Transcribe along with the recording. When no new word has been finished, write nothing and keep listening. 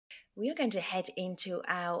We are going to head into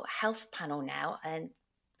our health panel now. And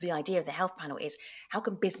the idea of the health panel is how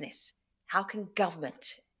can business, how can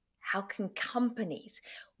government, how can companies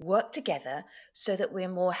work together so that we're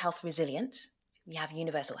more health resilient? We have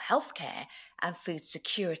universal health care and food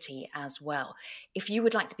security as well. If you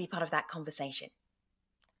would like to be part of that conversation,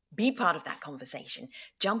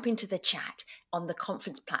 jump into the chat on the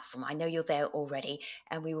conference platform. I know you're there already,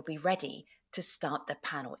 and we will be ready to start the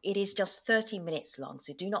panel. It is just 30 minutes long,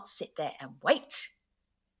 so do not sit there and wait.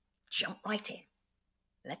 Jump right in.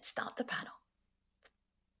 Let's start the panel.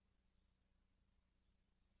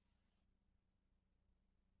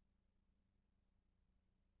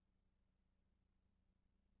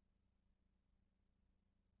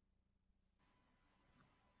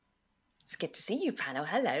 It's good to see you, panel.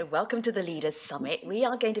 Hello, welcome to the Leaders Summit. We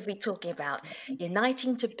are going to be talking about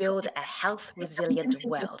uniting to build a health resilient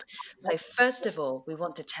world. So first of all, we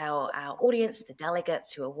want to tell our audience, the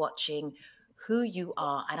delegates who are watching, who you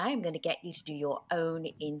are, and I am going to get you to do your own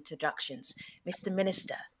introductions. Mr.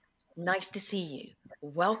 Minister, nice to see you.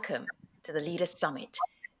 Welcome to the Leaders Summit.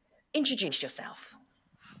 Introduce yourself.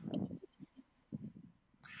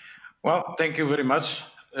 Well, thank you very much.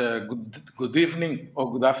 Good evening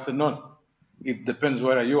or good afternoon. It depends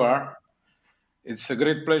where you are. It's a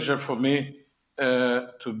great pleasure for me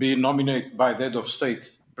to be nominated by the head of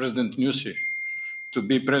state, President Nyusi, to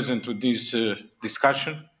be present to this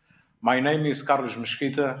discussion. My name is Carlos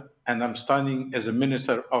Mesquita, and I'm standing as a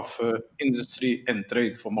Minister of Industry and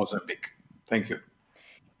Trade for Mozambique. Thank you.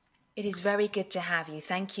 It is very good to have you.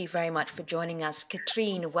 Thank you very much for joining us.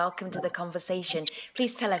 Katrine, welcome to the conversation.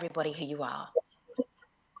 Please tell everybody who you are.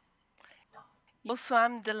 Also,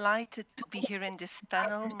 I'm delighted to be here in this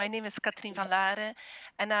panel. My name is Katrien van Laren,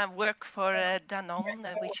 and I work for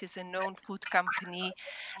Danone, which is a known food company.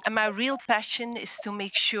 And my real passion is to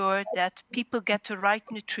make sure that people get the right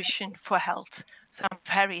nutrition for health. So I'm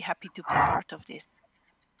very happy to be part of this.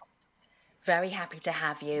 Very happy to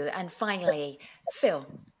have you. And finally, Phil,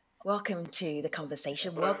 welcome to the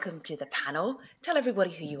conversation. Welcome to the panel. Tell everybody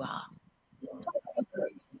who you are.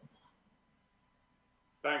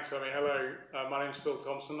 Thanks, Femi. Hello, my name is Phil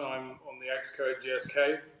Thompson. I'm on the Exco at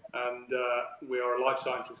GSK, and we are a life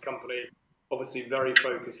sciences company, obviously very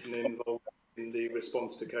focused and involved in the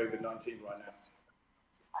response to COVID-19 right now.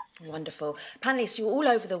 Wonderful. Panelists, you're all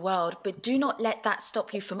over the world, but do not let that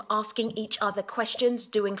stop you from asking each other questions,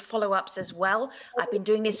 doing follow-ups as well. I've been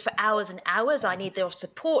doing this for hours and hours. I need your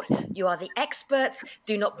support. You are the experts.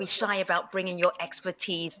 Do not be shy about bringing your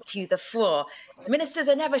expertise to the fore. Ministers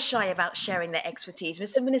are never shy about sharing their expertise.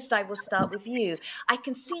 Mr. Minister, I will start with you. I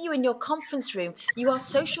can see you in your conference room. You are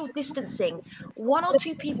social distancing. One or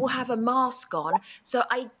two people have a mask on. So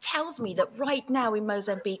it tells me that right now in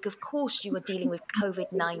Mozambique, of course, you are dealing with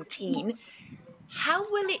COVID-19. How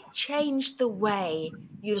will it change the way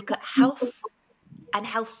you look at health and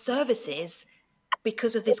health services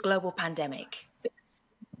because of this global pandemic?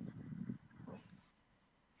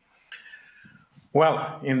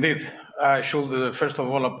 Well, indeed, I should first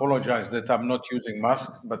of all apologize that I'm not using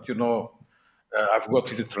mask, but I've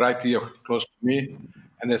got it right here close to me,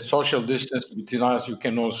 and the social distance between us, you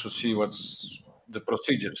can also see what's the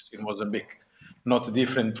procedures in Mozambique, not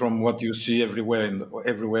different from what you see everywhere in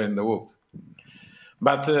the world.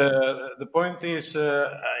 But the point is,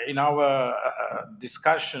 in our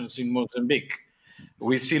discussions in Mozambique,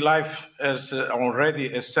 we see life as already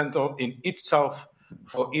essential in itself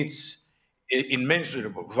for its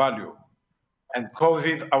immeasurable value. And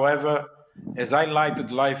COVID, however, has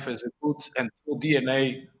highlighted life as a good and true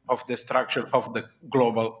DNA of the structure of the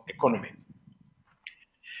global economy.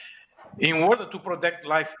 In order to protect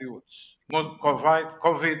livelihoods,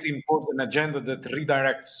 COVID imposed an agenda that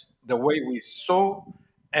redirects the way we saw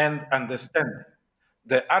and understand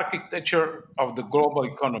the architecture of the global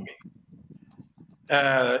economy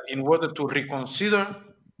in order to reconsider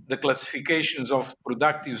the classifications of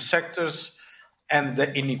productive sectors and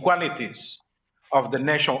the inequalities of the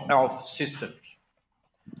national health systems.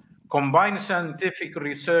 Combine scientific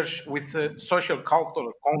research with a social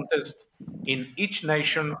cultural context in each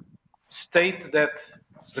nation, state that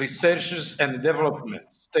researches and development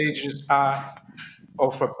stages are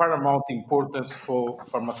of a paramount importance for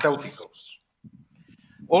pharmaceuticals.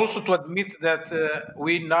 Also to admit that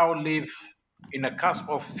we now live in a cusp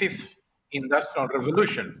of fifth industrial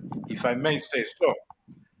revolution, if I may say so,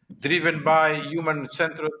 driven by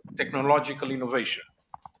human-centered technological innovation.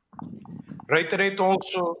 Reiterate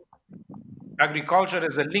also agriculture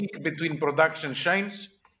as a link between production chains,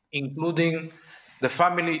 including the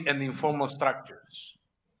family and informal structures.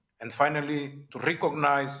 And finally, to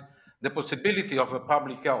recognize the possibility of a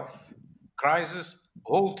public health crisis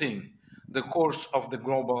halting the course of the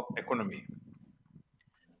global economy.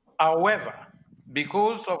 However,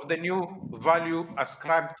 because of the new value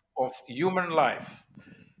ascribed of human life,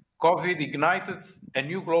 COVID ignited a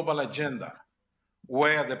new global agenda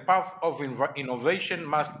where the path of innovation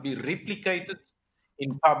must be replicated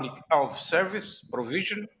in public health service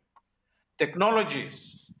provision. Technologies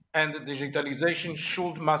and digitalization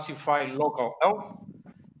should massify local health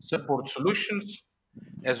support solutions,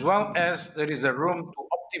 as well as there is a room to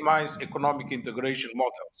optimize economic integration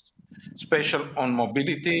models, especially on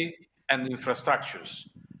mobility and infrastructures.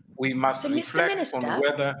 We must So, Mr. reflect on Minister,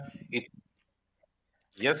 whether it,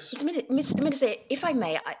 yes, Mr. Minister, if I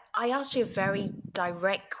may, I asked you a very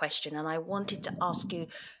direct question, and I wanted to ask you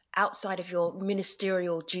outside of your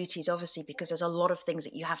ministerial duties, obviously, because there's a lot of things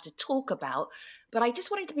that you have to talk about. But I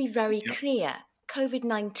just wanted to be very yeah, clear.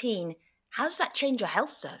 COVID-19, how does that change your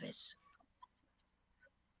health service?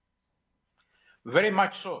 very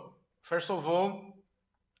much so. First of all,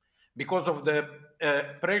 because of the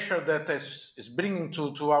pressure that is bringing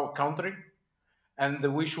to our country, and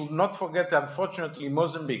we should not forget, unfortunately,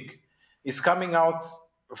 Mozambique is coming out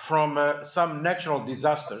from some natural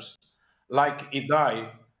disasters like Idai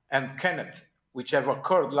and Kenneth, which have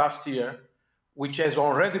occurred last year, which has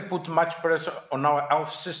already put much pressure on our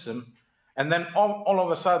health system. And then all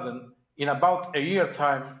of a sudden, in about a year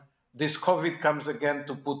time, this COVID comes again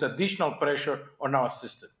to put additional pressure on our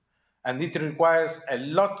system. And it requires a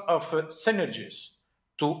lot of synergies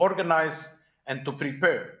to organize and to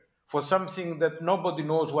prepare for something that nobody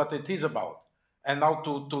knows what it is about and how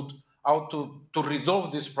to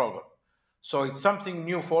resolve this problem. So it's something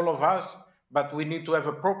new for all of us, but we need to have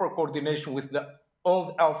a proper coordination with the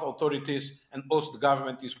old health authorities, and also the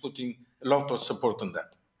government is putting a lot of support on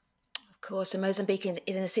that. Of course, and Mozambique is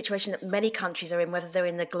in a situation that many countries are in, whether they're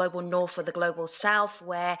in the global north or the global south,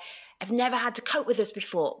 where have never had to cope with this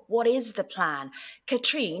before. What is the plan?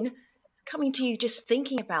 Katrine, coming to you, just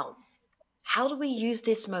thinking about how do we use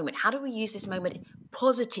this moment? How do we use this moment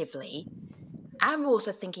positively? I'm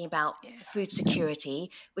also thinking about Yes. food security,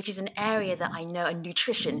 which is an area that I know, and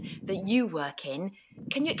nutrition that you work in.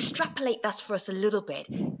 Can you extrapolate that for us a little bit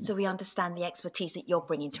so we understand the expertise that you're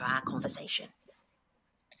bringing to our conversation?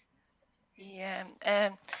 Yeah,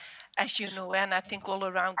 as you know, and I think all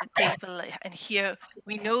around the table and here,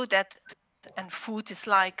 we know that and food is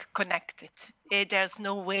like connected. There's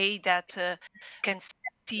no way that can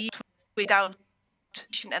see it without.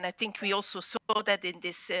 And I think we also saw that in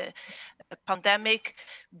this pandemic,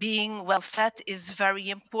 being well fed is very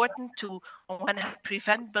important to, on one hand,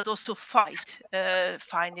 prevent, but also fight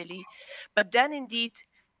finally. But then, indeed,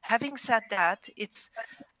 having said that, it's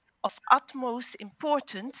of utmost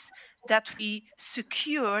importance that we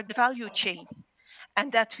secure the value chain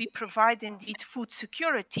and that we provide indeed food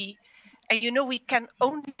security. And we can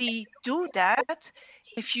only do that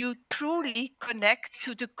if you truly connect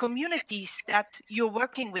to the communities that you're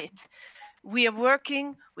working with. We are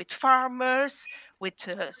working with farmers, with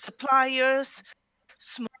suppliers,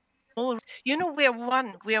 small. We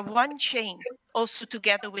are one chain, also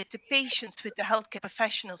together with the patients, with the healthcare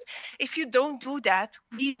professionals. If you don't do that,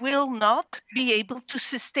 we will not be able to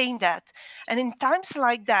sustain that. And in times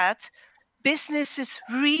like that, businesses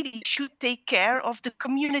really should take care of the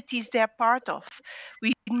communities they're part of.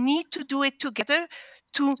 We need to do it together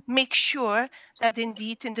to make sure that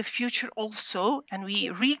indeed in the future also, and we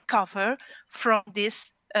recover from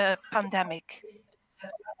this pandemic.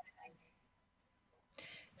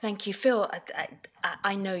 Thank you, Phil.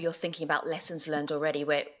 I know you're thinking about lessons learned already.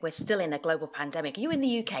 We're still in a global pandemic. Are you in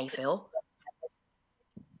the UK, Phil?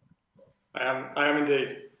 I am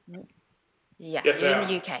indeed. Yeah, Yes, you're I in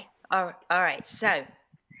the am. UK. All right. So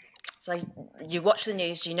you watch the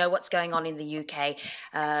news, you know what's going on in the UK.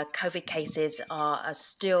 COVID cases are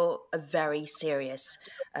still a very serious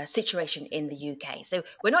situation in the UK. So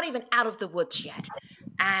we're not even out of the woods yet.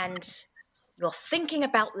 And you're thinking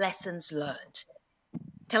about lessons learned.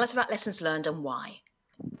 Tell us about lessons learned and why.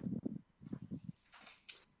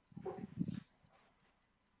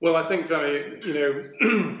 Well, I think,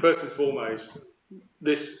 first and foremost,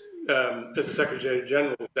 this, as the Secretary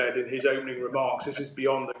General said in his opening remarks, this is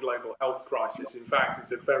beyond the global health crisis. In fact,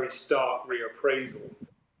 it's a very stark reappraisal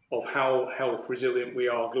of how health resilient we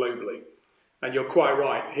are globally. And you're quite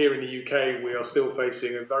right, here in the UK, we are still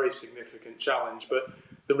facing a very significant challenge, but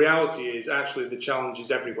the reality is actually the challenge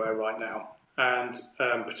is everywhere right now. And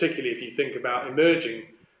particularly if you think about emerging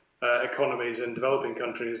economies and developing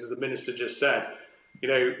countries, as the Minister just said,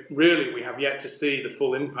 really we have yet to see the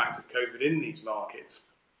full impact of COVID in these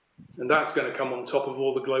markets. And that's going to come on top of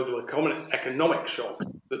all the global economic shocks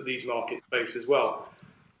that these markets face as well.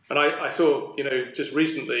 And I saw, just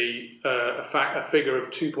recently a figure of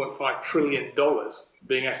 $2.5 trillion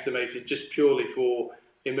being estimated just purely for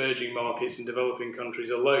emerging markets and developing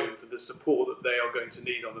countries alone for the support that they are going to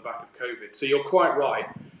need on the back of COVID. So you're quite right.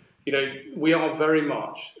 We are very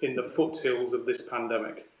much in the foothills of this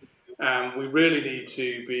pandemic. And we really need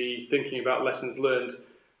to be thinking about lessons learned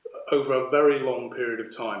over a very long period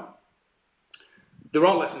of time. There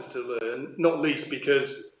are lessons to learn, not least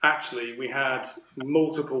because actually we had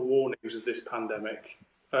multiple warnings of this pandemic,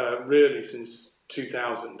 really since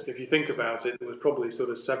 2000. If you think about it, there was probably sort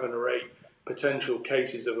of 7 or 8 potential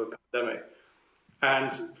cases of a pandemic.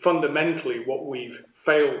 And fundamentally, what we've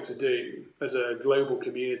failed to do as a global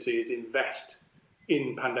community is invest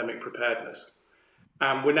in pandemic preparedness.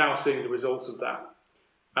 And we're now seeing the results of that.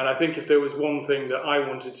 And I think if there was one thing that I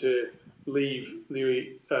wanted to leave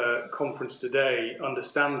the conference today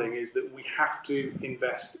understanding is that we have to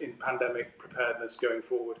invest in pandemic preparedness going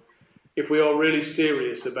forward. If we are really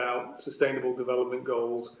serious about sustainable development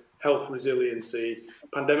goals, health resiliency,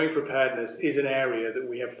 pandemic preparedness is an area that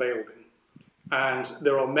we have failed in. And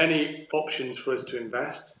there are many options for us to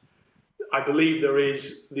invest. I believe there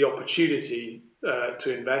is the opportunity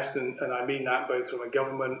to invest, and I mean that both from a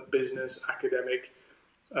government, business, academic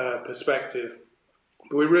perspective.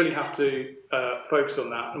 But we really have to focus on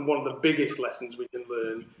that. And one of the biggest lessons we can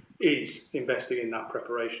learn is investing in that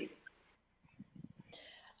preparation.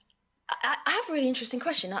 I have a really interesting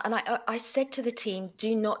question. And I said to the team,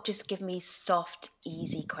 do not just give me soft,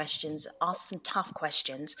 easy questions. Ask some tough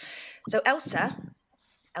questions. So Elsa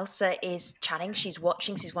is chatting. She's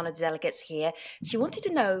watching. She's one of the delegates here. She wanted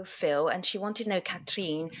to know, Phil, and she wanted to know,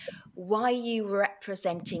 Catherine, why you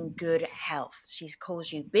representing good health. She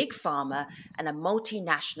calls you Big Pharma and a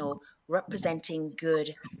multinational representing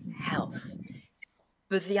good health.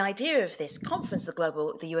 But the idea of this conference,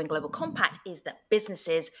 the UN Global Compact, is that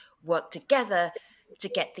businesses work together to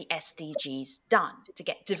get the SDGs done, to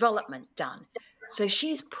get development done. So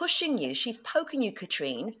she's pushing you. She's poking you,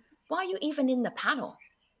 Catherine. Why are you even in the panel?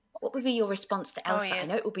 What would be your response to Elsa? Oh, yes.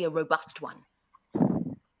 I know it will be a robust one.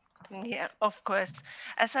 Yeah, of course.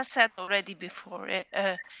 As I said already before,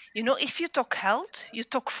 if you talk health, you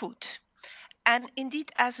talk food. And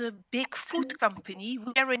indeed, as a big food company,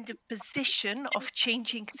 we are in the position of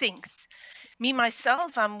changing things. Me,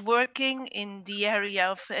 myself, I'm working in the area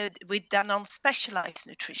of with Danone specialized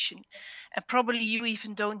nutrition. And probably you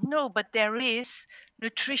even don't know, but there is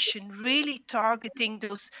nutrition really targeting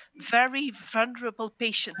those very vulnerable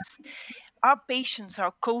patients. Our patients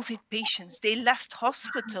are COVID patients. They left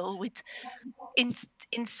hospital with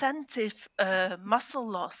incentive muscle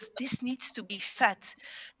loss. This needs to be fed.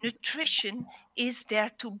 Nutrition is there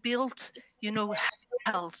to build,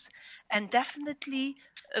 health. And definitely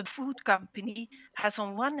a food company has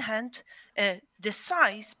on one hand the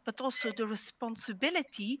size, but also the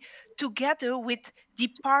responsibility together with the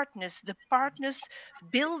partners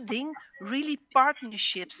building really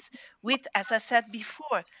partnerships with, as I said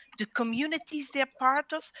before, the communities they're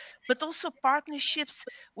part of, but also partnerships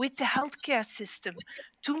with the healthcare system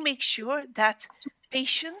to make sure that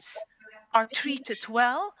patients are treated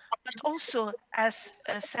well, but also, as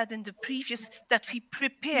said in the previous, that we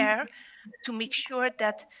prepare to make sure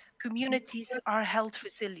that communities are health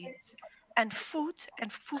resilient. And food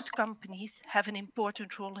companies have an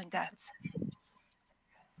important role in that.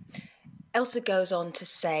 Elsa goes on to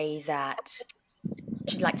say that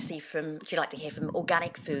she'd like to hear from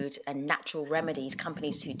organic food and natural remedies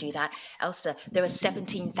companies who do that. Elsa, there are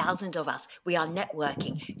 17,000 of us. We are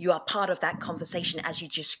networking. You are part of that conversation, as you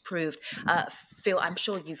just proved. Phil, I'm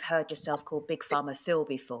sure you've heard yourself called Big Pharma Phil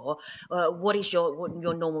before. What is your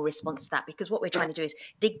normal response to that? Because what we're trying to do is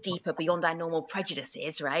dig deeper beyond our normal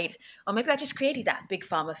prejudices, right? Or maybe I just created that, Big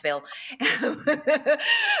Pharma Phil.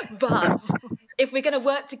 But if we're going to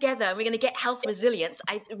work together and we're going to get health resilience,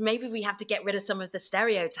 maybe we have to get rid of some of the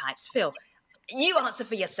stereotypes. Phil, you answer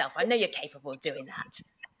for yourself. I know you're capable of doing that.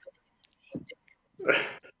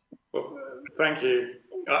 Well, thank you.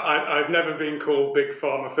 I've never been called Big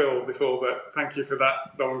Pharma Phil before, but thank you for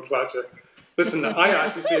that nomenclature. Listen, I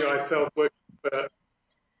actually see myself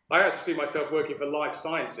working for life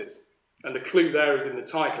sciences, and the clue there is in the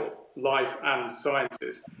title, life and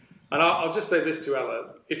sciences. And I'll just say this to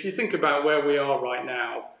Ella. If you think about where we are right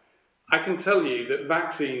now, I can tell you that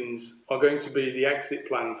vaccines are going to be the exit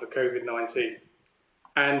plan for COVID-19.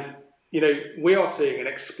 And, we are seeing an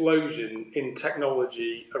explosion in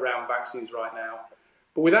technology around vaccines right now.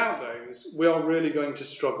 But without those, we are really going to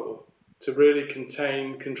struggle to really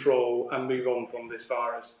contain, control, and move on from this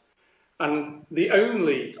virus. And the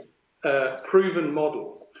only proven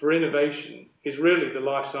model for innovation is really the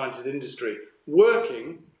life sciences industry,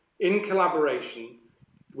 working in collaboration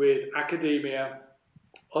with academia,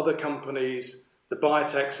 other companies, the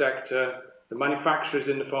biotech sector, the manufacturers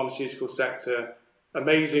in the pharmaceutical sector,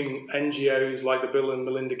 amazing NGOs like the Bill and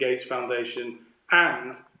Melinda Gates Foundation,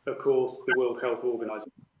 and, of course, the World Health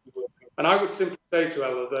Organization. And I would simply say to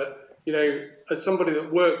Ella that, you know, as somebody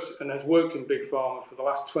that works and has worked in big pharma for the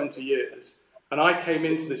last 20 years, and I came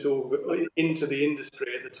into the industry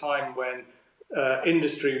at the time when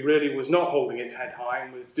industry really was not holding its head high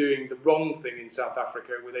and was doing the wrong thing in South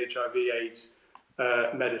Africa with HIV/AIDS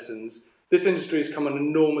medicines. This industry has come an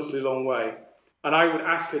enormously long way. And I would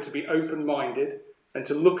ask her to be open-minded and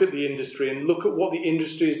to look at the industry and look at what the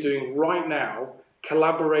industry is doing right now,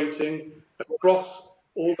 collaborating across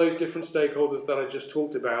all those different stakeholders that I just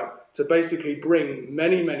talked about to basically bring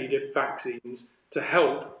many, many different vaccines to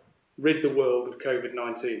help rid the world of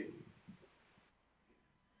COVID-19.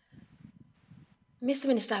 Mr.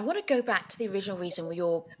 Minister, I want to go back to the original reason we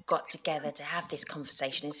all got together to have this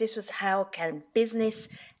conversation. Is this was how can business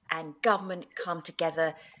and government come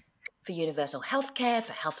together for universal healthcare,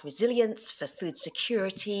 for health resilience, for food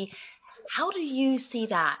security. How do you see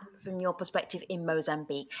that from your perspective in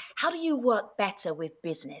Mozambique? How do you work better with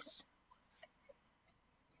business?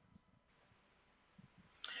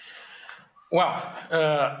 Well,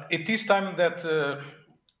 it is time that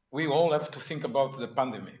we all have to think about the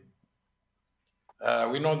pandemic.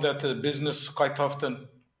 We know that business quite often,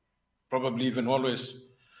 probably even always,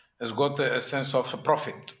 has got a sense of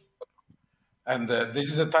profit. And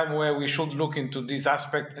this is a time where we should look into this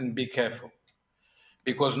aspect and be careful.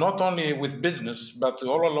 Because not only with business, but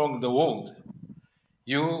all along the world,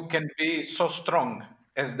 you can be so strong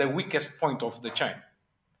as the weakest point of the chain.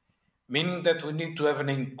 Meaning that we need to have an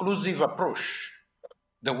inclusive approach,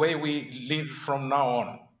 the way we live from now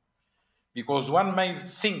on. Because one may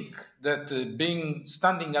think that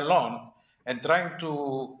standing alone and trying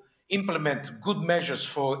to implement good measures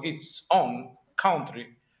for its own country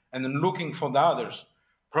and then looking for the others,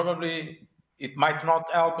 probably it might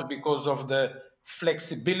not help because of the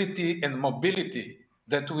flexibility and mobility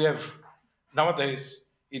that we have nowadays.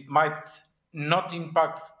 It might not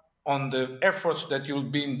impact on the efforts that you'll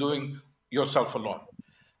be doing yourself alone.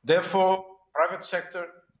 Therefore, private sector,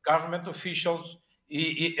 government officials,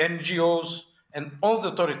 NGOs, and all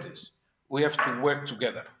the authorities, we have to work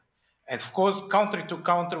together. And of course, country to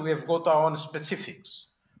country, we have got our own specifics.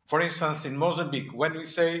 For instance, in Mozambique, when we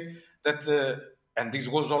say that, and this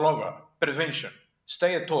goes all over, prevention,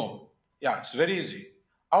 stay at home. Yeah, it's very easy.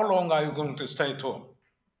 How long are you going to stay at home?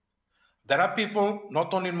 There are people,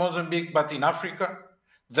 not only in Mozambique, but in Africa,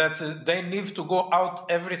 that they need to go out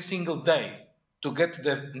every single day to get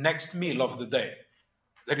the next meal of the day.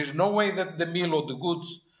 There is no way that the meal or the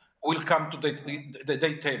goods will come to the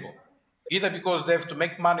day table, either because they have to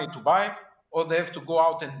make money to buy or they have to go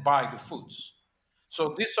out and buy the foods.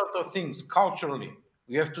 So these sort of things, culturally,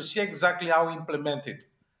 we have to see exactly how implemented.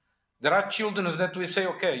 There are children that we say,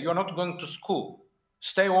 okay, you're not going to school,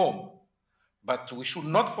 stay home. But we should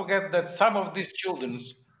not forget that some of these children,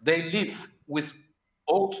 they live with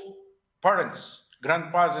old parents,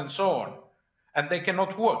 grandpas, and so on, and they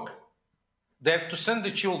cannot work. They have to send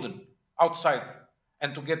the children outside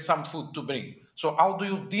and to get some food to bring. So how do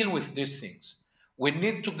you deal with these things? We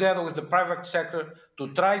need, together with the private sector,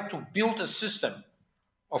 to try to build a system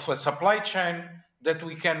of a supply chain that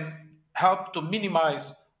we can help to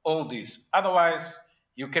minimize all this. Otherwise,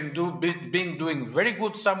 you can doing very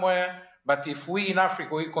good somewhere, but if we in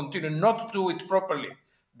Africa, we continue not to do it properly,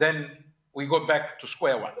 then we go back to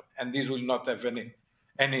square one, and this will not have any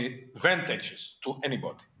advantages to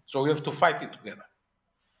anybody. So we have to fight it together.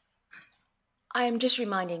 I am just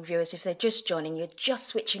reminding viewers, if they're just joining, you're just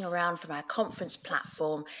switching around from our conference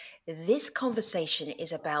platform. This conversation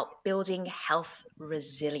is about building health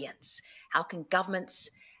resilience. How can governments,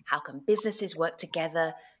 how can businesses work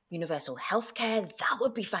together? Universal healthcare, that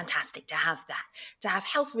would be fantastic to have that. To have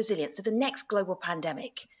health resilience to the next global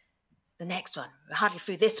pandemic, the next one, we're hardly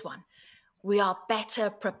through this one. We are better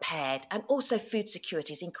prepared. And also food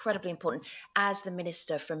security is incredibly important. As the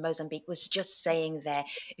minister from Mozambique was just saying there,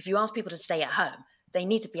 if you ask people to stay at home, they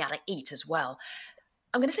need to be able to eat as well.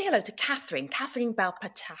 I'm going to say hello to Catherine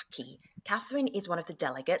Balpataki. Catherine is one of the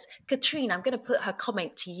delegates. Katrine, I'm going to put her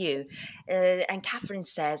comment to you. And Catherine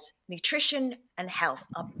says, nutrition and health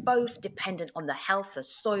are both dependent on the health of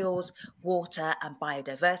soils, water, and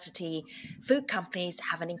biodiversity. Food companies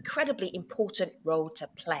have an incredibly important role to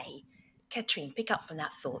play. Katrine, pick up from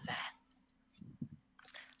that thought there.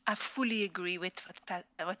 I fully agree with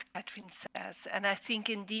what Catherine says, and I think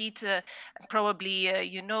indeed, probably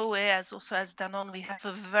as also as Danone, we have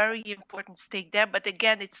a very important stake there. But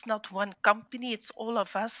again, it's not one company; it's all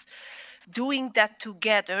of us doing that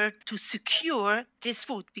together to secure this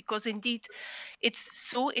food, because indeed, it's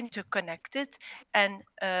so interconnected. And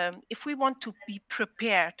if we want to be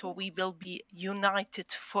prepared, or we will be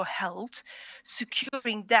united for health,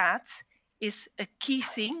 securing that is a key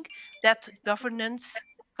thing that governance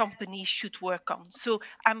companies should work on. So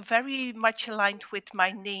I'm very much aligned with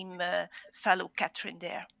my name, fellow Catherine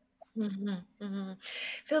there.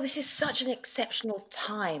 Phil, this is such an exceptional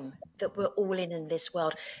time that we're all in this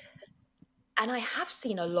world. And I have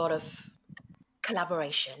seen a lot of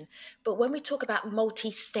collaboration, but when we talk about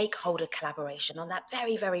multi-stakeholder collaboration on that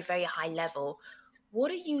very, very, very high level, what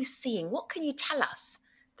are you seeing? What can you tell us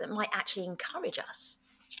that might actually encourage us?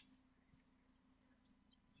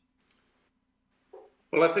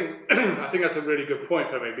 Well, I think I think that's a really good point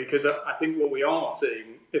for me, because I think what we are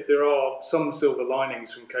seeing, if there are some silver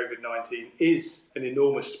linings from COVID-19, is an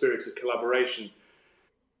enormous spirit of collaboration.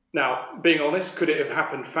 Now, being honest, could it have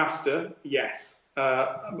happened faster? Yes.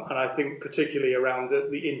 And I think particularly around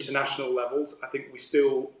the international levels, I think we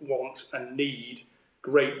still want and need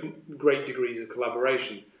great degrees of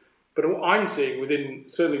collaboration. But what I'm seeing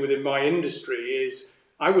certainly within my industry, is,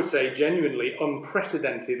 I would say, genuinely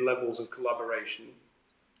unprecedented levels of collaboration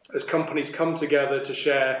as companies come together to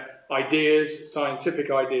share ideas,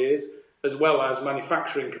 scientific ideas, as well as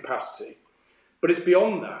manufacturing capacity. But it's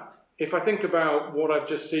beyond that. If I think about what I've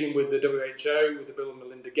just seen with the WHO, with the Bill and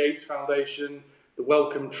Melinda Gates Foundation, the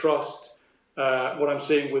Wellcome Trust, what I'm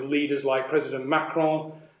seeing with leaders like President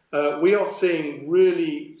Macron, we are seeing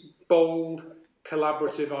really bold,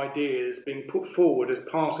 collaborative ideas being put forward as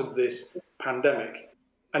part of this pandemic,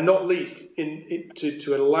 and not least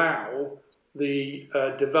to allow the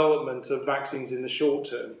development of vaccines in the short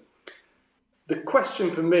term. The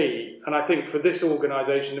question for me, and I think for this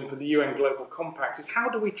organisation and for the UN Global Compact, is how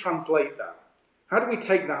do we translate that? How do we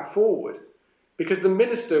take that forward? Because the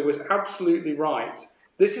minister was absolutely right.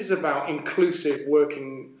 This is about inclusive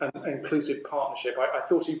working and inclusive partnership. I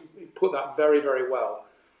thought he put that very, very well.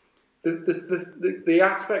 The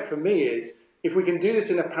aspect for me is, if we can do this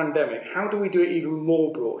in a pandemic, how do we do it even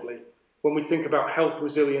more broadly when we think about health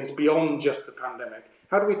resilience beyond just the pandemic?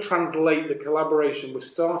 How do we translate the collaboration we're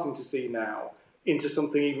starting to see now into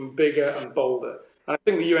something even bigger and bolder? And I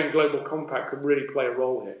think the UN Global Compact could really play a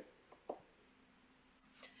role here.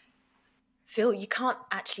 Phil, you can't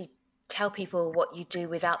actually tell people what you do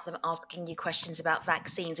without them asking you questions about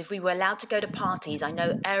vaccines. If we were allowed to go to parties, I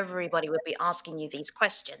know everybody would be asking you these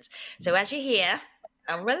questions. So as you're here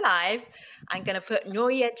and we're live, I'm going to put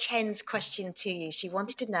Noria Chen's question to you. She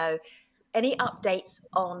wanted to know any updates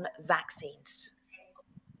on vaccines.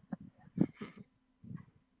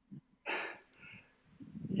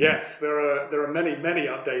 Yes, there are many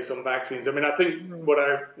updates on vaccines. I mean, I think what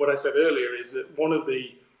I said earlier is that one of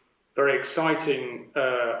the very exciting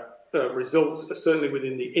results, certainly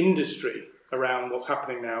within the industry, around what's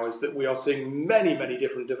happening now, is that we are seeing many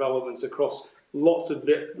different developments across lots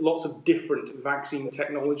of different vaccine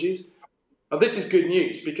technologies. Now, this is good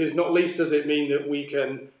news, because not least does it mean that we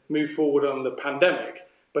can move forward on the pandemic,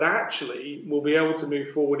 but actually we'll be able to move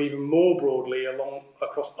forward even more broadly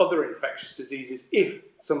across other infectious diseases if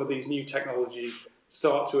some of these new technologies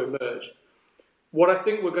start to emerge. What I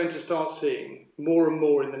think we're going to start seeing more and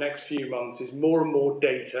more in the next few months is more and more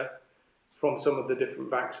data from some of the different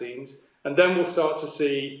vaccines, and then we'll start to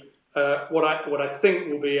see what I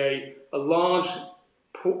think will be a large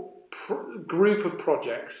group of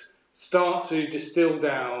projects start to distill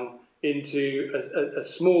down into a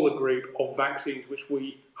smaller group of vaccines, which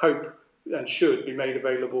we hope and should be made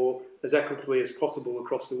available as equitably as possible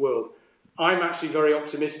across the world. I'm actually very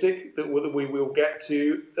optimistic that we will get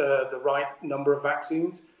to the right number of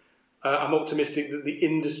vaccines. I'm optimistic that the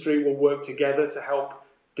industry will work together to help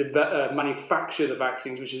manufacture the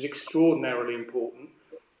vaccines, which is extraordinarily important.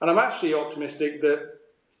 And I'm actually optimistic that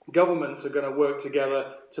governments are going to work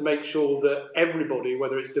together to make sure that everybody,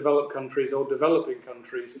 whether it's developed countries or developing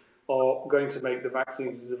countries, are going to make the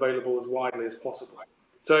vaccines as available as widely as possible.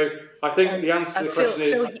 So I think the answer to the question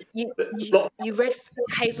is... Phil, you read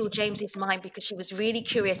Hazel James's mind, because she was really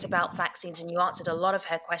curious about vaccines, and you answered a lot of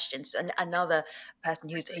her questions, and another person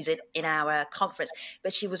who's in our conference.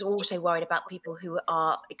 But she was also worried about people who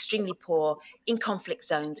are extremely poor, in conflict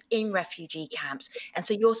zones, in refugee camps. And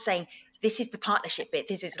so you're saying, this is the partnership bit.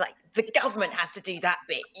 This is like the government has to do that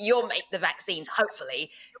bit. You'll make the vaccines,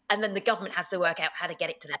 hopefully, and then the government has to work out how to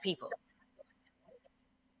get it to their people.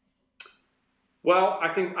 Well, I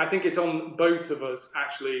think it's on both of us,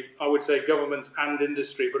 actually. I would say governments and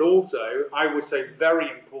industry, but also I would say very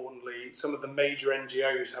importantly, some of the major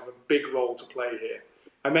NGOs have a big role to play here.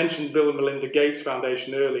 I mentioned Bill and Melinda Gates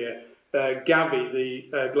Foundation earlier. Gavi,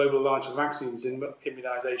 the Global Alliance for Vaccines and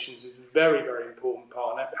Immunisations, is a very, very important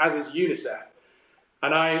partner, as is UNICEF.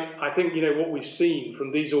 And I think, you know, what we've seen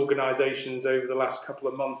from these organisations over the last couple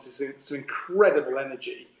of months is some incredible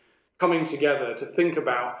energy coming together to think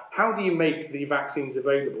about how do you make the vaccines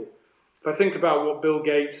available. If I think about what Bill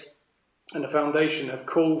Gates and the foundation have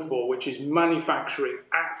called for, which is manufacturing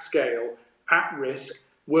at scale, at risk,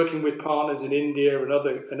 working with partners in India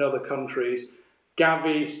and other countries,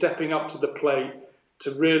 Gavi stepping up to the plate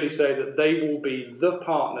to really say that they will be the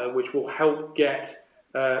partner which will help get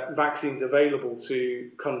vaccines available to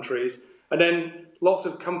countries. And then lots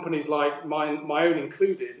of companies like my own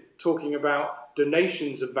included, talking about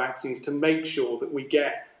donations of vaccines to make sure that we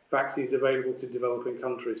get vaccines available to developing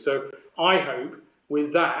countries. So I hope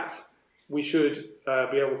with that, we should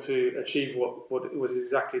be able to achieve what was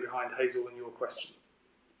exactly behind Hazel and your question.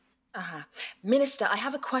 Minister, I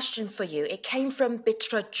have a question for you. It came from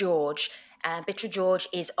Bitra George. Bitra George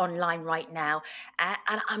is online right now.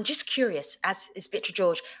 And I'm just curious, as is Bitra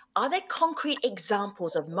George, are there concrete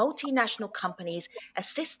examples of multinational companies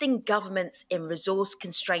assisting governments in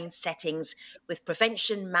resource-constrained settings with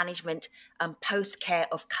prevention, management, and post-care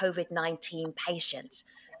of COVID-19 patients?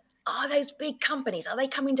 Are those big companies, are they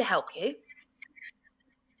coming to help you?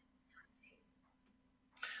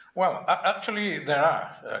 Well, actually, there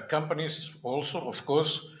are companies also, of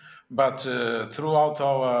course, but throughout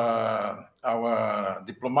our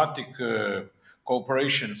diplomatic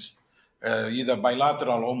cooperations, either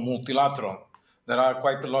bilateral or multilateral, there are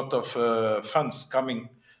quite a lot of funds coming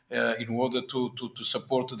in order to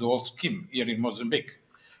support the whole scheme here in Mozambique.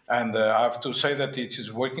 And I have to say that it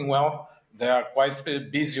is working well. They are quite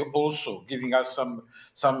busy also giving us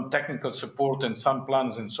some technical support and some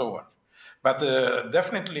plans and so on. But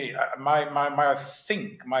definitely, my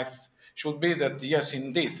should be that yes,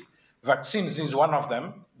 indeed, vaccines is one of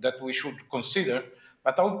them that we should consider.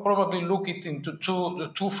 But I would probably look it into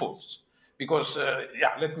two folds, because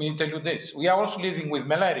let me tell you this: we are also living with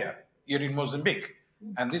malaria here in Mozambique,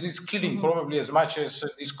 and this is killing probably as much as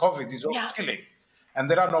this COVID is also killing, and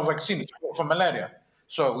there are no vaccines for malaria.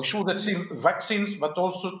 So we should see vaccines, but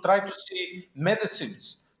also try to see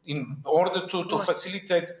medicines in order to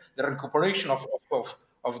facilitate the recuperation of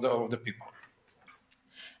the people.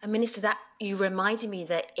 And Minister, that you reminded me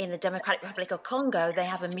that in the Democratic Republic of Congo, they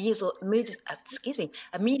have a measles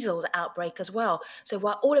outbreak as well. So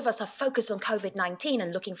while all of us are focused on COVID-19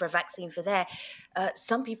 and looking for a vaccine for there,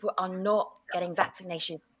 some people are not getting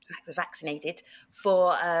vaccinated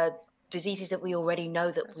for diseases that we already know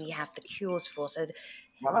that we have the cures for. So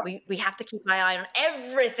we have to keep an eye on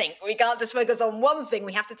everything. We can't just focus on one thing.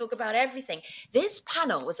 We have to talk about everything. This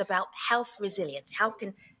panel was about health resilience. How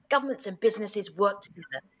can governments and businesses work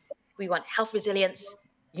together? We want health resilience,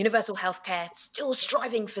 universal healthcare, still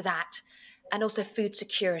striving for that, and also food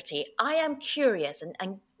security. I am curious,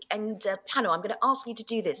 and panel, I'm going to ask you to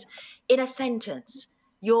do this in a sentence.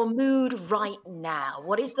 Your mood right now.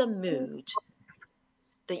 What is the mood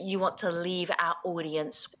that you want to leave our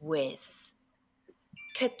audience with?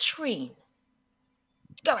 Katrine,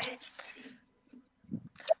 go ahead.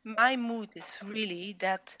 My mood is really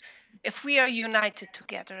that if we are united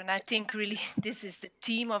together, and I think really this is the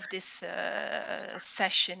theme of this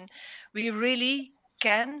session, we really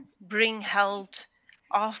can bring health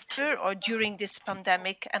after or during this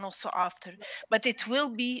pandemic and also after. But it will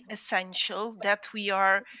be essential that we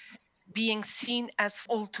are being seen as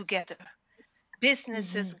all together.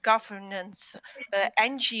 Businesses, governance,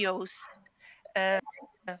 NGOs,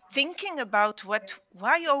 thinking about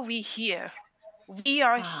why are we here? We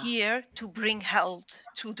are here to bring health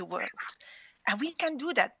to the world. And we can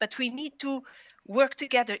do that, but we need to work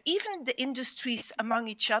together, even the industries among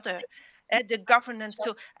each other, the governance.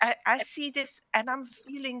 So I see this and I'm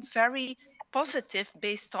feeling very positive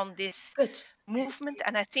based on this movement.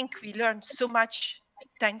 And I think we learned so much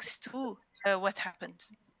thanks to what happened.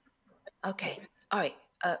 Okay. All right.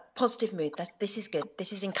 Positive mood. This is good.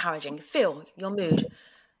 This is encouraging. Phil, your mood.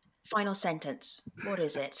 Final sentence. What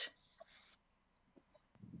is it?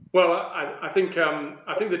 Well, I think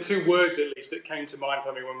the two words at least that came to mind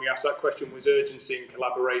for me when we asked that question was urgency and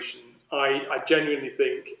collaboration. I genuinely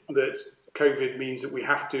think that COVID means that we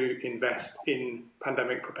have to invest in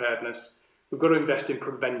pandemic preparedness. We've got to invest in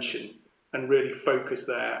prevention and really focus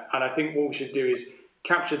there. And I think what we should do is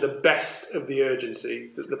capture the best of the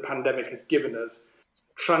urgency that the pandemic has given us,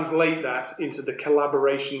 translate that into the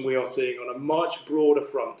collaboration we are seeing on a much broader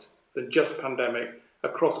front than just pandemic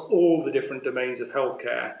across all the different domains of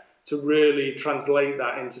healthcare to really translate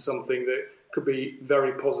that into something that could be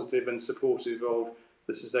very positive and supportive of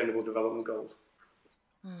the Sustainable Development Goals.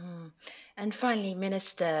 Mm-hmm. And finally,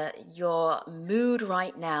 Minister, your mood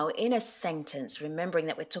right now in a sentence, remembering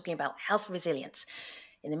that we're talking about health resilience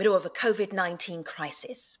in the middle of a COVID-19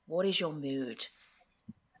 crisis. What is your mood?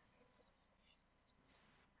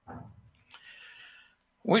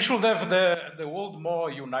 We should have the world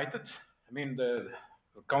more united. I mean, the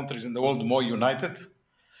countries in the world more united.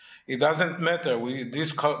 It doesn't matter.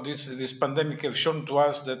 This pandemic has shown to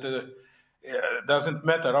us that it doesn't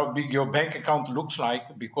matter how big your bank account looks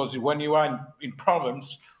like, because when you are in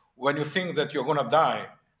problems, when you think that you're going to die,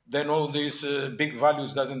 then all these big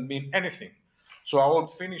values doesn't mean anything. So I will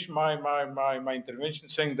finish my intervention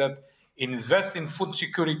saying that invest in food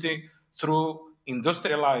security through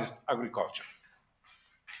industrialized agriculture.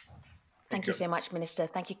 Thank you so much, Minister.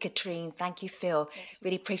 Thank you, Katrine. Thank you, Phil.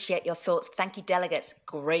 Really appreciate your thoughts. Thank you, delegates.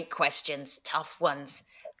 Great questions, tough ones.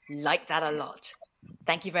 Like that a lot.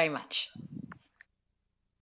 Thank you very much.